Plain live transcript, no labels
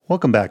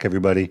Welcome back,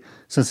 everybody.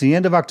 Since the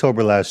end of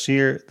October last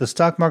year, the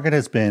stock market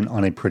has been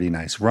on a pretty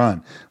nice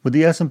run, with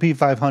the S&P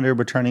 500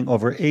 returning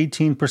over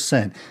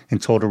 18% in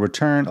total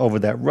return over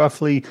that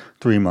roughly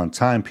 3-month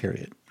time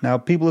period. Now,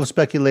 people have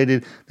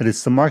speculated that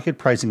it's the market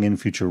pricing in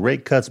future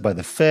rate cuts by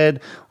the Fed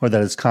or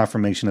that it's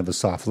confirmation of a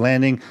soft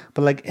landing,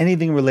 but like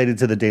anything related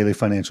to the daily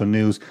financial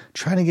news,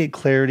 trying to get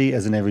clarity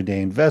as an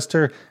everyday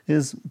investor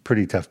is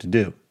pretty tough to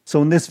do.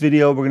 So in this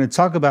video, we're going to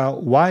talk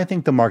about why I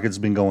think the market's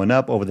been going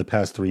up over the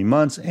past 3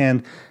 months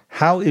and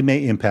how it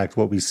may impact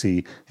what we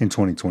see in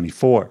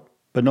 2024.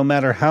 But no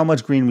matter how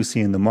much green we see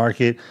in the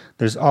market,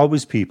 there's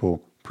always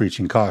people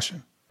preaching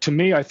caution. To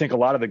me, I think a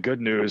lot of the good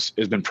news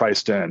has been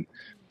priced in.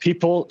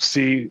 People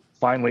see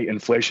finally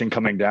inflation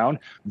coming down.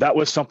 That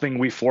was something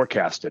we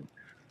forecasted.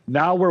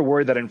 Now we're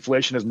worried that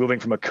inflation is moving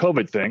from a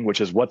COVID thing,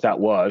 which is what that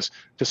was,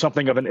 to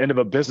something of an end of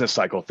a business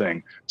cycle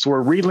thing. So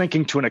we're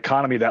relinking to an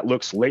economy that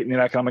looks late in the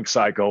economic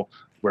cycle,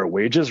 where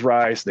wages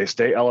rise, they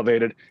stay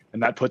elevated,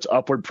 and that puts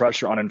upward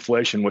pressure on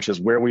inflation, which is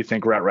where we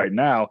think we're at right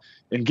now.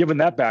 And given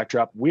that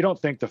backdrop, we don't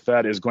think the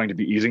Fed is going to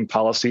be easing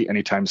policy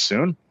anytime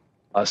soon.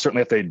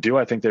 Certainly if they do,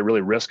 I think they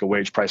really risk a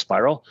wage price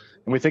spiral.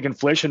 And we think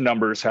inflation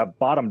numbers have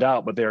bottomed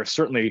out, but they are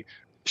certainly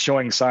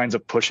showing signs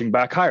of pushing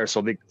back higher.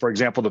 So, for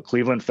example, the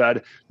Cleveland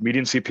Fed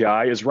median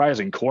CPI is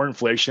rising. Core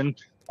inflation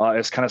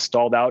is kind of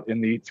stalled out in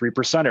the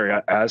 3%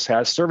 area, as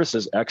has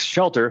services ex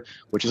shelter,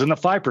 which is in the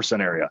 5%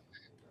 area.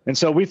 And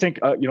so we think,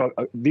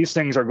 these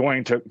things are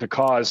going to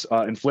cause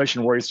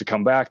inflation worries to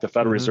come back. The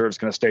Federal Reserve is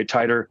going to stay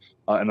tighter,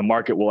 and the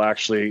market will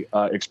actually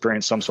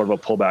experience some sort of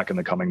a pullback in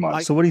the coming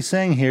months. So what he's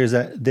saying here is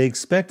that they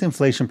expect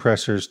inflation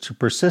pressures to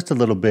persist a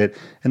little bit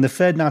and the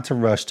Fed not to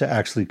rush to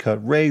actually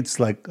cut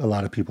rates like a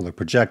lot of people are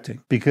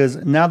projecting. Because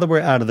now that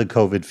we're out of the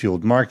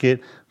COVID-fueled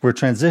market, we're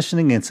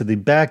transitioning into the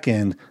back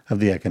end of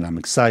the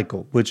economic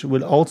cycle, which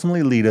would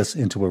ultimately lead us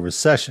into a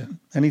recession.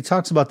 And he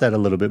talks about that a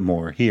little bit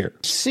more here.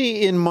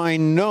 See in my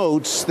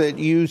notes that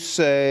you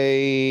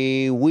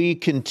say we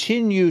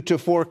continue to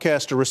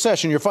forecast a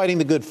recession. You're fighting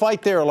the good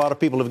fight there. A lot of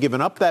people have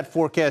given up that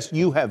forecast.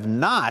 You have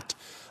not.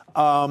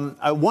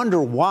 I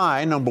wonder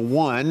why, number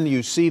one,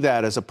 you see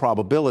that as a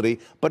probability.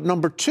 But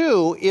number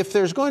two, if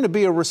there's going to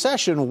be a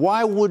recession,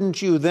 why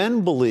wouldn't you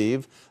then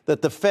believe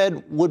that the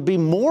Fed would be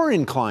more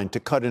inclined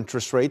to cut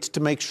interest rates to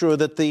make sure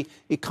that the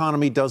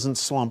economy doesn't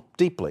slump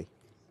deeply?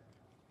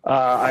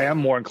 I am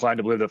more inclined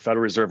to believe the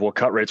Federal Reserve will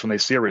cut rates when they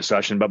see a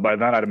recession, but by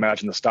then I'd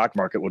imagine the stock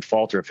market would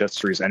falter if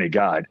history is any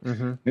guide.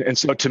 And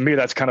so to me,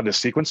 that's kind of the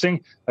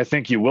sequencing. I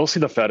think you will see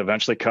the Fed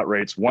eventually cut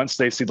rates once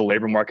they see the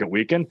labor market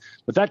weaken,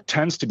 but that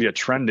tends to be a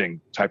trending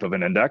type of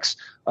an index.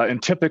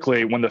 And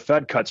typically when the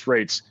Fed cuts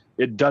rates,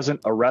 it doesn't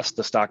arrest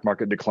the stock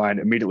market decline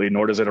immediately,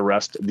 nor does it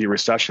arrest the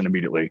recession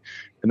immediately.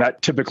 And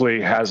that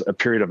typically has a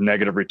period of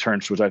negative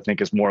returns, which I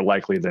think is more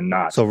likely than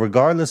not. So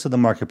regardless of the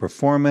market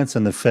performance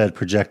and the Fed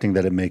projecting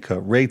that it may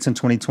cut rates in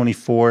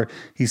 2024,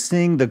 he's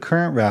seeing the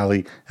current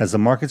rally as the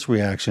market's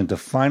reaction to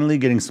finally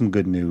getting some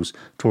good news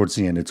towards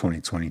the end of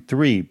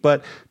 2023.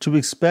 But to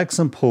expect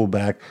some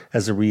pullback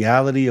as the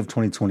reality of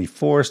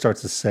 2024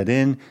 starts to set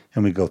in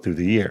and we go through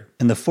the year.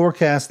 And the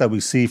forecast that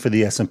we see for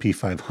the S&P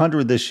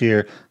 500 this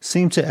year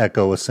seem to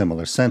echo a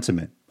similar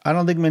sentiment. I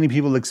don't think many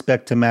people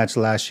expect to match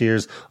last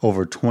year's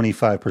over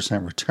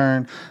 25%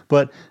 return,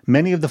 but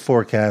many of the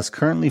forecasts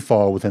currently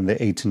fall within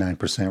the 8 to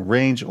 9%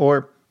 range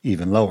or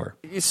even lower.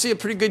 You see a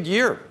pretty good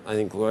year, I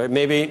think, Lloyd.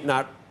 Maybe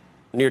not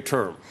near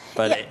term,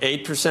 but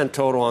 8%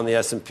 total on the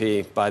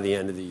S&P by the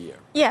end of the year.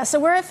 Yeah, so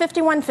we're at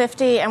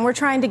 5150, and we're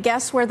trying to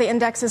guess where the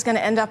index is going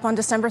to end up on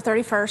December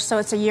 31st, so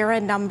it's a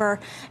year-end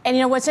number.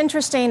 And, what's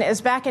interesting is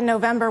back in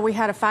November, we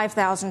had a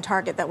 5,000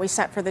 target that we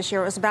set for this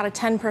year. It was about a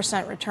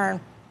 10%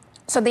 return.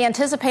 So the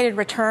anticipated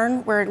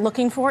return we're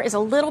looking for is a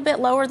little bit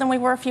lower than we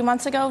were a few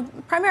months ago,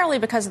 primarily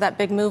because of that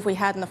big move we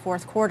had in the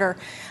fourth quarter.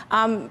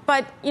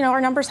 But, our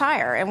number's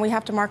higher, and we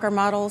have to mark our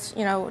models,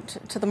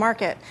 to the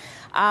market.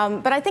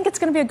 But I think it's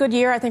going to be a good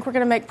year. I think we're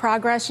going to make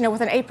progress. With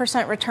an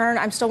 8% return,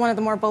 I'm still one of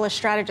the more bullish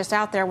strategists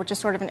out there, which is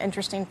sort of an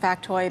interesting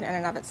factoid in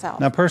and of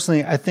itself. Now,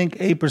 personally, I think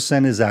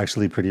 8% is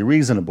actually pretty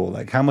reasonable.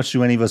 Like, how much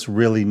do any of us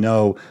really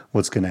know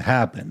what's going to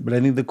happen? But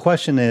I think the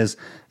question is,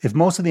 if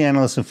most of the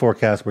analysts and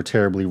forecasts were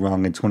terribly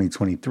wrong in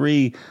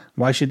 2023,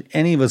 why should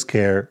any of us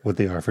care what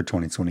they are for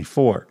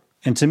 2024?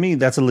 And to me,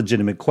 that's a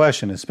legitimate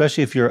question,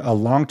 especially if you're a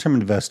long-term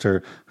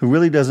investor who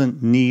really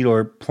doesn't need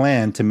or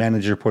plan to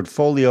manage your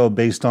portfolio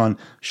based on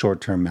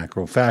short-term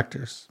macro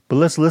factors. But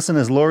let's listen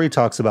as Lori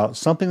talks about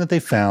something that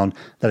they found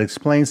that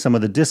explains some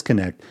of the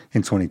disconnect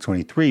in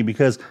 2023,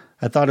 because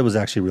I thought it was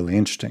actually really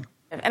interesting.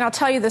 And I'll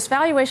tell you, this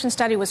valuation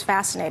study was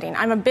fascinating.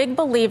 I'm a big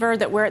believer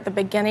that we're at the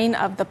beginning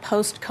of the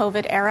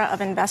post-COVID era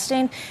of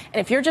investing. And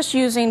if you're just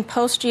using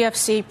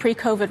post-GFC,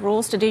 pre-COVID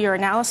rules to do your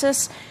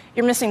analysis,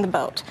 you're missing the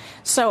boat.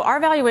 So our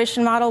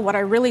valuation model, what I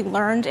really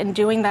learned in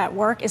doing that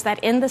work is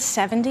that in the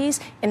 70s,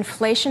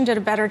 inflation did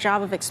a better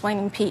job of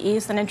explaining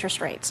PEs than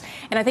interest rates.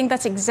 And I think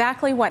that's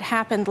exactly what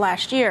happened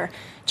last year.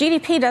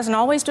 GDP doesn't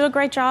always do a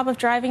great job of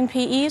driving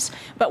PEs,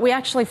 but we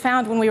actually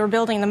found when we were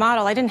building the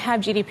model, I didn't have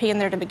GDP in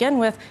there to begin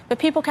with, but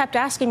people kept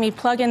asking me,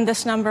 plug in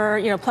this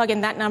number, plug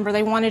in that number.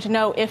 They wanted to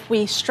know if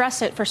we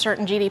stress it for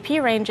certain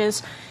GDP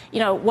ranges,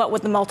 what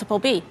would the multiple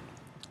be?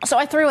 So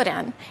I threw it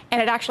in,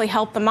 and it actually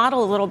helped the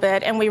model a little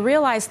bit. And we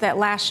realized that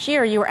last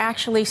year you were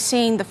actually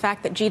seeing the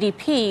fact that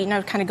GDP,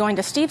 kind of going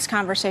to Steve's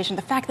conversation,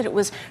 the fact that it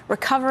was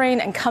recovering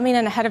and coming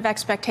in ahead of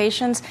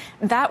expectations,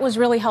 that was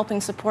really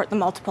helping support the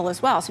multiple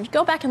as well. So if you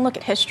go back and look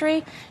at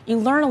history, you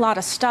learn a lot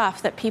of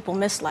stuff that people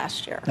missed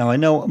last year. Now, I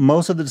know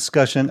most of the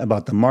discussion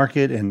about the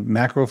market and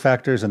macro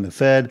factors and the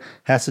Fed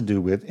has to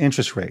do with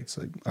interest rates.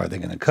 Like, are they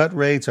going to cut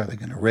rates? Are they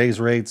going to raise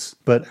rates?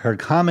 But her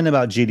comment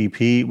about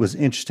GDP was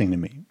interesting to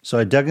me. So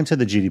I dug into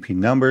the GDP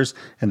numbers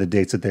and the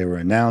dates that they were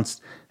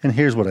announced, and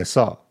here's what I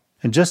saw.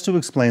 And just to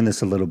explain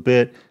this a little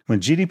bit,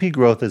 when GDP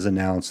growth is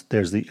announced,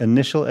 there's the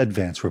initial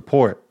advance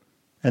report.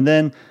 And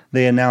then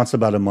they announce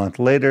about a month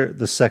later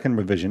the second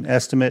revision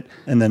estimate,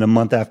 and then a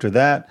month after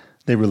that,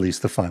 they release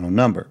the final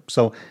number.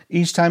 So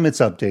each time it's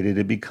updated,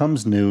 it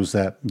becomes news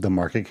that the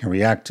market can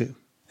react to.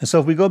 And so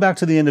if we go back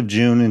to the end of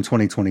June in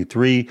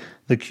 2023,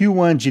 the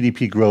Q1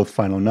 GDP growth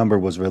final number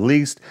was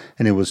released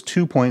and it was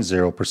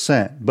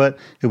 2.0%, but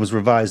it was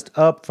revised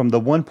up from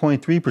the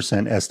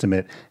 1.3%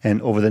 estimate,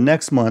 and over the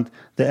next month,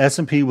 the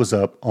S&P was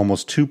up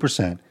almost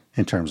 2%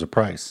 in terms of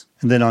price.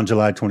 And then on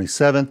July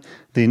 27th,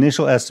 the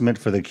initial estimate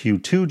for the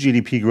Q2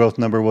 GDP growth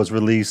number was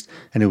released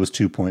and it was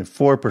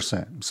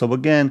 2.4%. So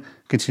again,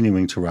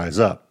 continuing to rise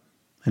up.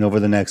 And over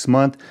the next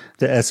month,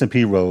 the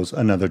S&P rose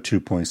another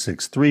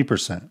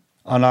 2.63%.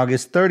 On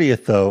August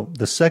 30th, though,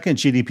 the second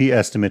GDP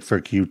estimate for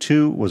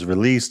Q2 was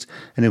released,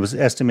 and it was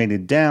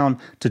estimated down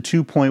to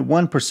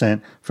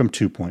 2.1% from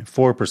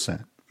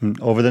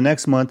 2.4%. Over the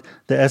next month,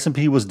 the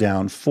S&P was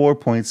down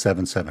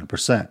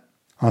 4.77%.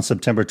 On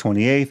September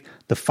 28th,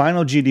 the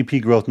final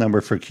GDP growth number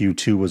for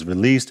Q2 was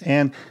released,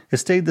 and it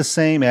stayed the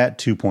same at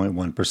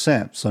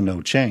 2.1%, so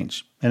no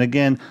change. And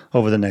again,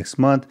 over the next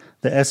month,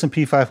 the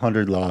S&P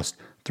 500 lost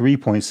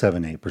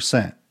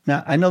 3.78%.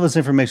 Now, I know this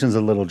information is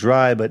a little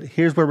dry, but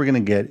here's where we're going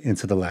to get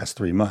into the last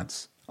 3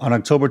 months. On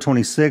October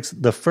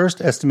 26th, the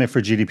first estimate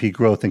for GDP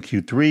growth in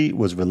Q3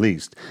 was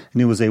released,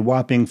 and it was a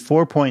whopping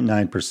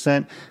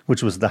 4.9%,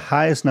 which was the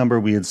highest number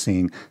we had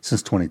seen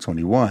since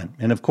 2021.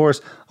 And of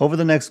course, over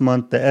the next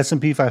month, the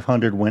S&P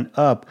 500 went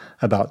up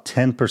about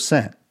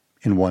 10%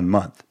 in 1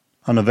 month.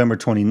 On November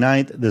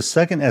 29th, the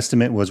second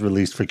estimate was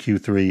released for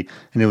Q3,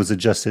 and it was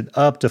adjusted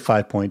up to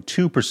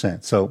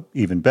 5.2%, so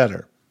even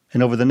better.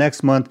 And over the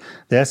next month,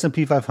 the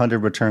S&P 500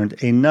 returned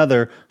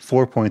another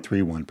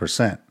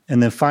 4.31%.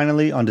 And then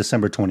finally, on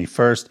December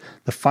 21st,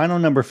 the final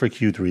number for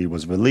Q3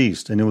 was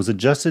released, and it was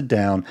adjusted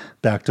down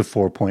back to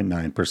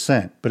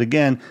 4.9%. But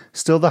again,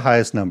 still the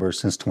highest number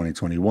since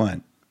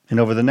 2021. And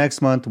over the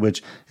next month,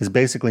 which is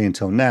basically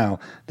until now,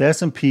 the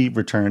S&P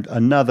returned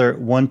another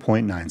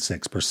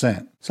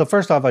 1.96%. So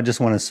first off, I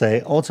just want to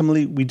say,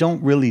 ultimately, we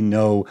don't really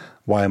know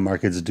why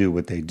markets do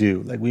what they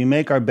do. Like, we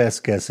make our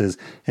best guesses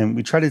and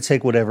we try to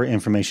take whatever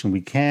information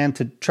we can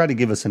to try to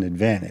give us an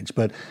advantage.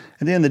 But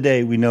at the end of the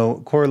day, we know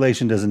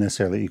correlation doesn't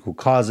necessarily equal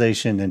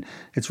causation, and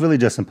it's really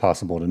just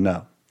impossible to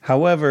know.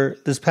 However,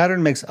 this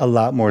pattern makes a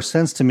lot more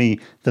sense to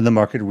me than the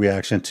market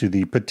reaction to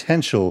the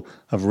potential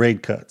of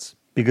rate cuts.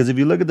 Because if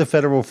you look at the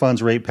federal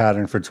funds rate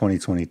pattern for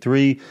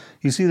 2023,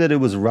 you see that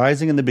it was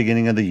rising in the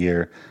beginning of the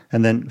year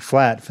and then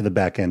flat for the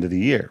back end of the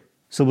year.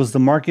 So was the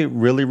market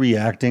really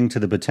reacting to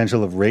the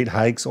potential of rate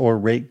hikes or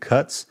rate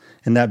cuts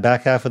in that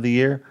back half of the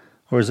year?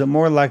 Or is it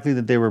more likely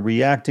that they were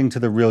reacting to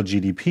the real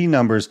GDP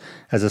numbers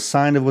as a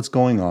sign of what's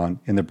going on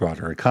in the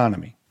broader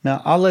economy?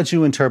 Now, I'll let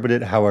you interpret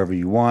it however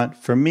you want.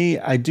 For me,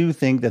 I do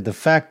think that the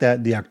fact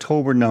that the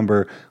October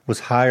number was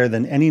higher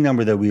than any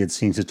number that we had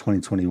seen since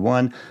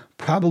 2021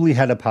 probably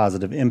had a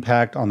positive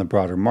impact on the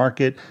broader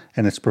market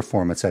and its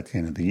performance at the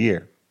end of the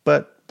year.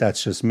 But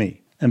that's just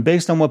me. And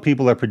based on what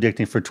people are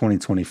predicting for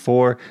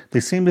 2024, they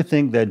seem to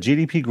think that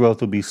GDP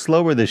growth will be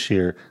slower this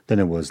year than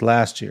it was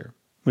last year,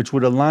 which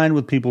would align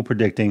with people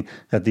predicting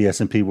that the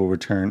S&P will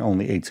return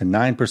only 8 to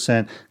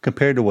 9%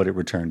 compared to what it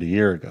returned a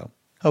year ago.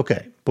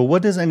 Okay, but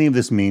what does any of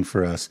this mean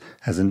for us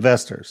as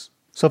investors?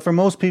 So for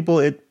most people,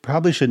 it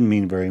probably shouldn't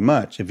mean very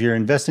much. If you're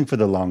investing for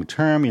the long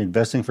term, you're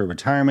investing for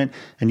retirement,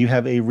 and you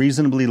have a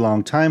reasonably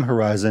long time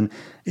horizon,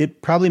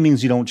 it probably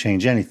means you don't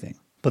change anything.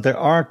 But there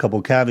are a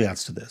couple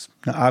caveats to this.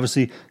 Now,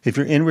 obviously, if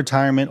you're in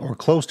retirement or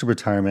close to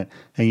retirement,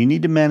 and you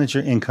need to manage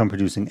your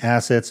income-producing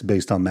assets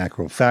based on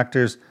macro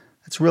factors,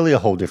 it's really a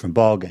whole different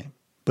ballgame.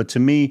 But to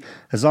me,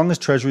 as long as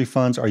Treasury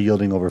funds are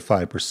yielding over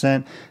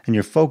 5% and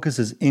your focus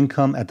is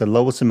income at the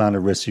lowest amount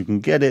of risk you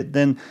can get it,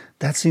 then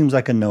that seems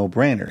like a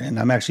no-brainer. And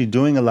I'm actually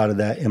doing a lot of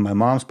that in my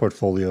mom's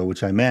portfolio,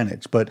 which I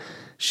manage. But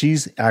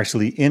she's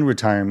actually in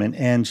retirement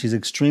and she's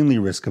extremely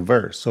risk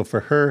averse. So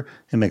for her,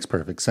 it makes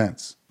perfect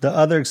sense. The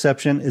other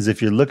exception is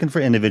if you're looking for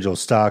individual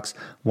stocks,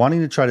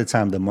 wanting to try to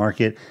time the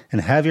market,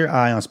 and have your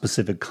eye on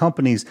specific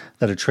companies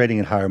that are trading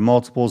at higher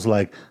multiples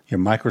like your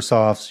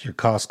Microsofts, your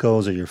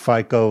Costcos, or your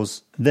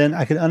FICOs, then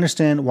I can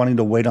understand wanting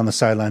to wait on the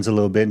sidelines a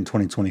little bit in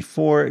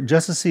 2024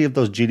 just to see if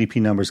those GDP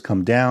numbers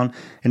come down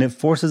and it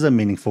forces a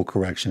meaningful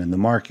correction in the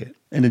market.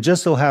 And it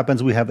just so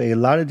happens we have a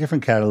lot of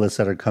different catalysts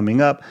that are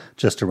coming up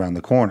just around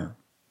the corner.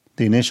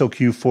 The initial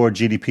Q4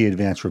 GDP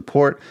advance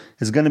report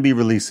is going to be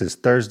released this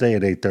Thursday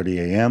at 8:30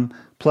 a.m.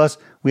 Plus,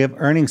 we have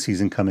earnings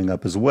season coming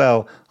up as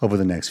well over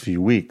the next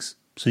few weeks.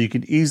 So you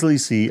could easily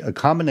see a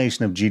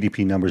combination of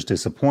GDP numbers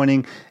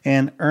disappointing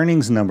and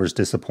earnings numbers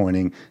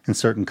disappointing in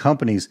certain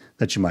companies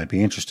that you might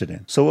be interested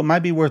in. So it might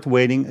be worth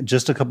waiting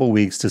just a couple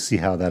weeks to see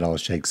how that all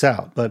shakes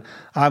out. But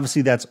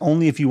obviously that's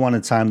only if you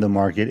want to time the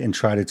market and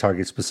try to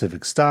target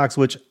specific stocks,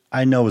 which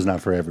I know is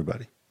not for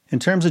everybody. In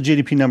terms of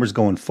GDP numbers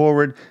going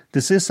forward,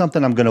 this is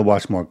something I'm going to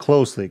watch more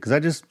closely because I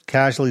just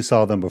casually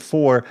saw them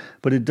before,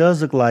 but it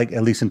does look like,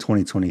 at least in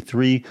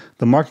 2023,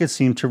 the market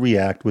seemed to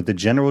react with the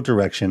general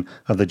direction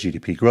of the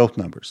GDP growth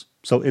numbers.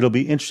 So it'll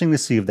be interesting to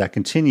see if that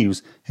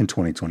continues in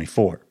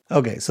 2024.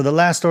 Okay, so the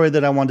last story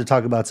that I wanted to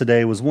talk about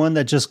today was one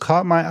that just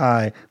caught my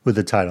eye with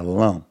the title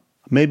alone.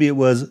 Maybe it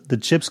was, the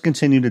chips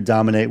continue to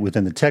dominate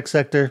within the tech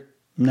sector?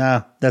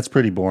 Nah, that's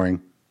pretty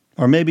boring.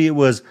 Or maybe it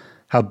was,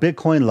 how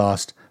Bitcoin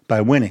lost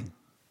by winning.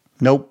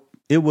 Nope.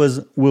 It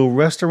was, will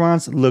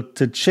restaurants look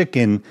to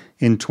chicken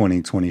in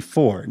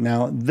 2024?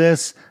 Now,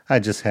 this I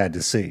just had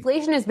to see.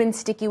 Inflation has been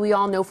sticky, we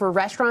all know, for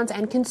restaurants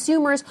and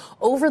consumers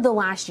over the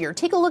last year.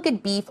 Take a look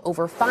at beef,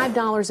 over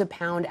 $5 a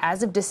pound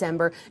as of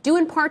December, due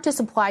in part to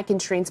supply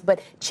constraints.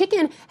 But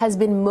chicken has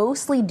been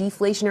mostly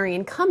deflationary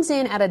and comes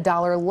in at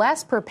 $1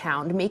 less per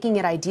pound, making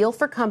it ideal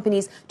for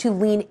companies to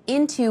lean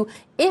into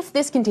if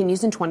this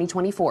continues in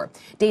 2024.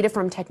 Data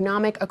from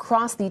Technomic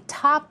across the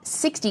top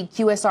 60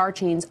 QSR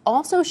chains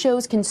also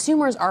shows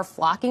consumers are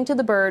flocking to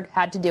the bird,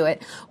 had to do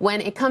it,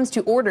 when it comes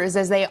to orders,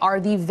 as they are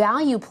the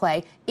value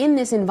play in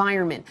this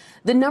environment.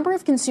 The number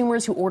of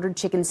consumers who ordered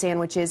chicken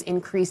sandwiches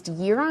increased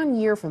year on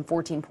year from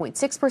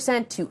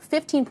 14.6% to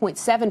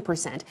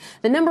 15.7%.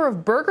 The number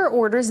of burger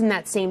orders in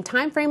that same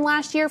time frame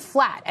last year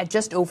flat at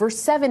just over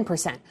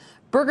 7%.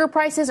 Burger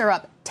prices are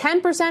up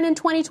 10% in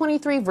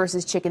 2023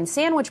 versus chicken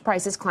sandwich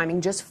prices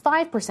climbing just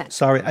 5%.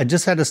 Sorry, I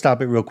just had to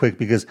stop it real quick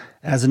because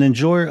as an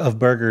enjoyer of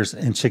burgers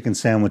and chicken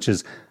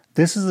sandwiches,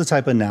 this is the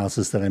type of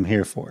analysis that I'm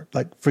here for.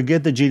 Like,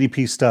 forget the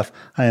GDP stuff.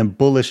 I am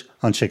bullish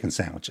on chicken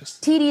sandwiches.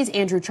 TD's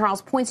Andrew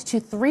Charles points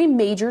to three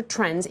major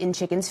trends in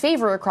chicken's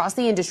favor across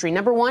the industry.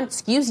 Number one,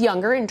 skews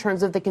younger in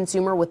terms of the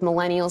consumer with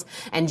millennials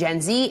and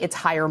Gen Z. It's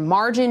higher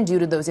margin due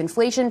to those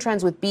inflation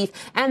trends with beef.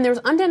 And there's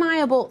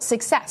undeniable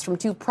success from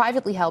two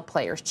privately held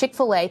players,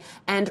 Chick-fil-A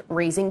and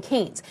Raising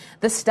Cane's.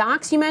 The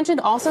stocks you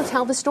mentioned also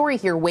tell the story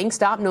here.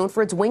 Wingstop, known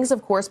for its wings,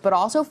 of course, but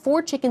also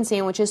for chicken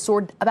sandwiches,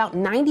 soared about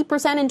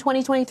 90% in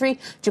 2023.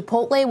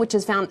 Chipotle, which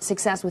has found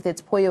success with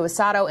its pollo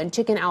asado and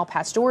chicken al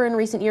pastor in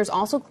recent years,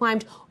 also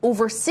climbed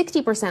over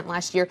 60%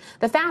 last year.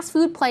 The fast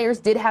food players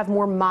did have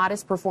more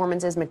modest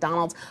performances.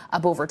 McDonald's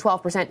up over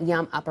 12%,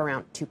 Yum up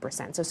around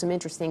 2%. So some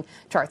interesting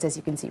charts, as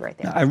you can see right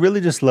there. I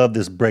really just love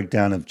this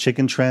breakdown of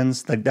chicken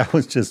trends. Like, that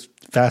was just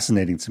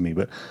fascinating to me.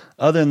 But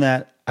other than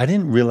that, I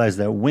didn't realize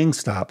that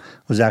Wingstop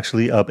was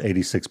actually up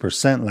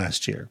 86%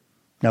 last year.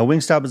 Now,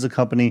 Wingstop is a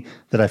company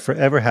that I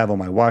forever have on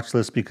my watch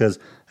list because,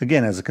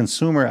 again, as a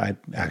consumer, I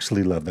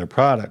actually love their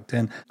product.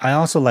 And I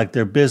also like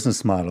their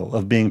business model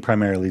of being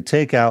primarily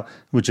takeout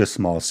with just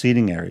small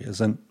seating areas.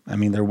 And, I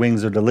mean, their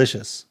wings are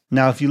delicious.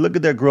 Now, if you look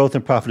at their growth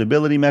and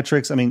profitability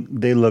metrics, I mean,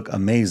 they look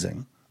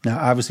amazing. Now,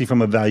 obviously,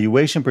 from a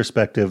valuation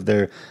perspective,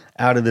 they're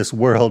out of this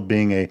world,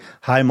 being a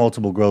high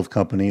multiple growth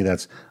company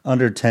that's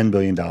under $10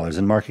 billion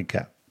in market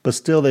cap. But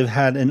still, they've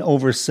had an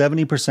over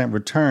 70%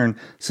 return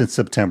since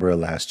September of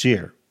last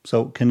year.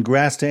 So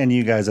congrats to any of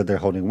you guys that they're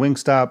holding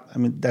Wingstop. I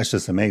mean, that's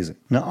just amazing.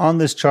 Now, on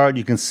this chart,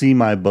 you can see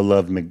my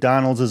beloved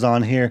McDonald's is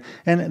on here,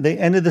 and they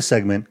ended the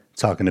segment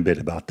talking a bit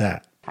about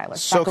that.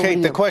 So,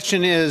 Kate, the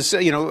question is,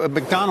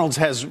 McDonald's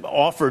has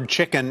offered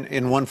chicken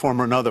in one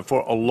form or another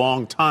for a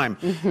long time.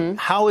 Mm-hmm.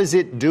 How is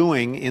it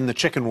doing in the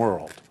chicken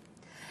world?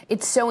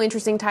 It's so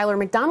interesting, Tyler.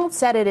 McDonald's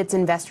said at its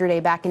investor day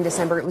back in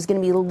December it was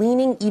going to be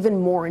leaning even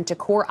more into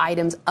core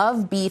items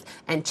of beef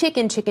and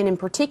chicken. Chicken in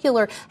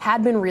particular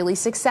had been really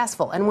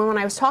successful. And when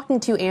I was talking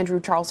to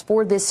Andrew Charles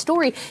for this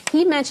story,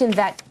 he mentioned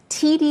that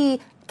TD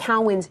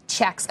Cowen's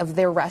checks of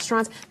their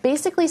restaurants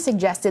basically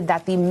suggested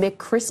that the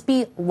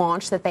McCrispy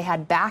launch that they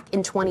had back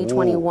in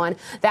 2021,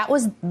 that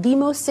was the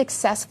most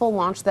successful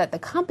launch that the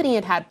company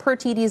had had, per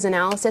TD's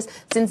analysis,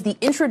 since the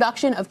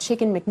introduction of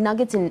Chicken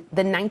McNuggets in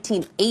the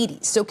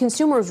 1980s. So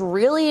consumers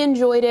really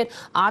enjoyed it.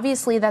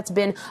 Obviously, that's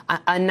been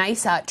a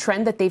nice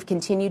trend that they've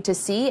continued to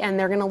see, and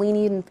they're going to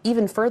lean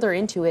even further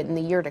into it in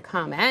the year to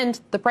come. And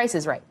the price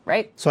is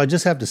right? So I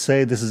just have to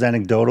say, this is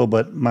anecdotal,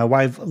 but my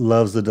wife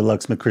loves the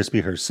Deluxe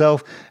McCrispy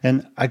herself,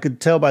 and I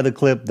could tell by the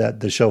clip that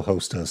the show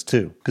host does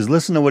too. Because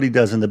listen to what he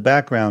does in the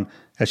background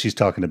as she's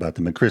talking about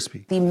the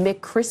McCrispy. The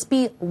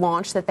McCrispy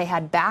launch that they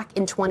had back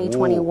in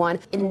 2021.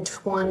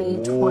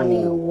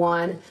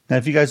 Now,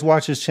 if you guys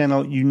watch this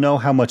channel, you know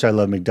how much I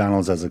love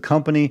McDonald's as a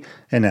company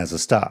and as a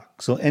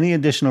stock. So any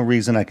additional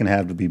reason I can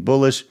have to be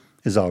bullish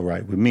is all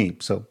right with me.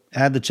 So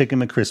add the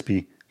Chicken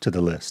McCrispy to the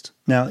list.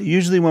 Now,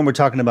 usually when we're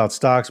talking about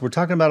stocks, we're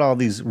talking about all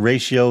these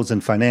ratios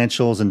and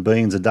financials and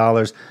billions of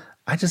dollars.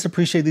 I just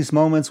appreciate these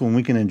moments when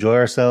we can enjoy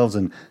ourselves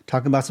and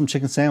talk about some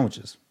chicken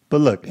sandwiches. But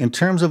look, in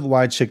terms of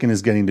why chicken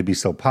is getting to be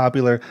so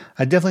popular,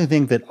 I definitely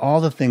think that all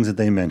the things that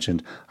they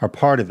mentioned are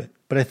part of it.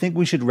 But I think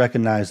we should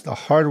recognize the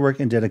hard work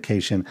and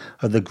dedication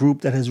of the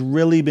group that has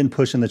really been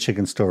pushing the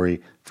chicken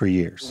story for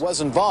years.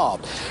 Was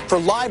involved. For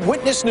Live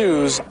Witness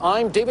News,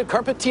 I'm David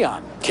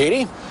Carpetian.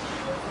 Katie?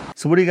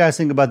 So what do you guys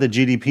think about the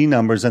GDP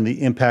numbers and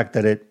the impact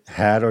that it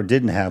had or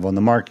didn't have on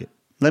the market?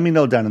 Let me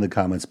know down in the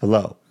comments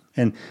below.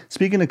 And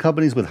speaking of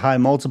companies with high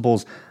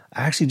multiples,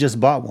 I actually just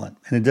bought one,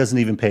 and it doesn't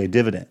even pay a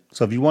dividend.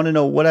 So if you want to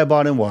know what I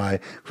bought and why,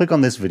 click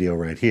on this video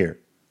right here.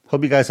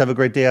 Hope you guys have a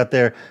great day out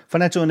there.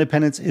 Financial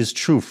independence is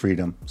true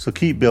freedom. So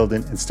keep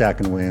building and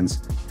stacking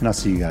wins, and I'll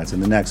see you guys in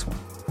the next one.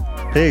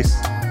 Peace.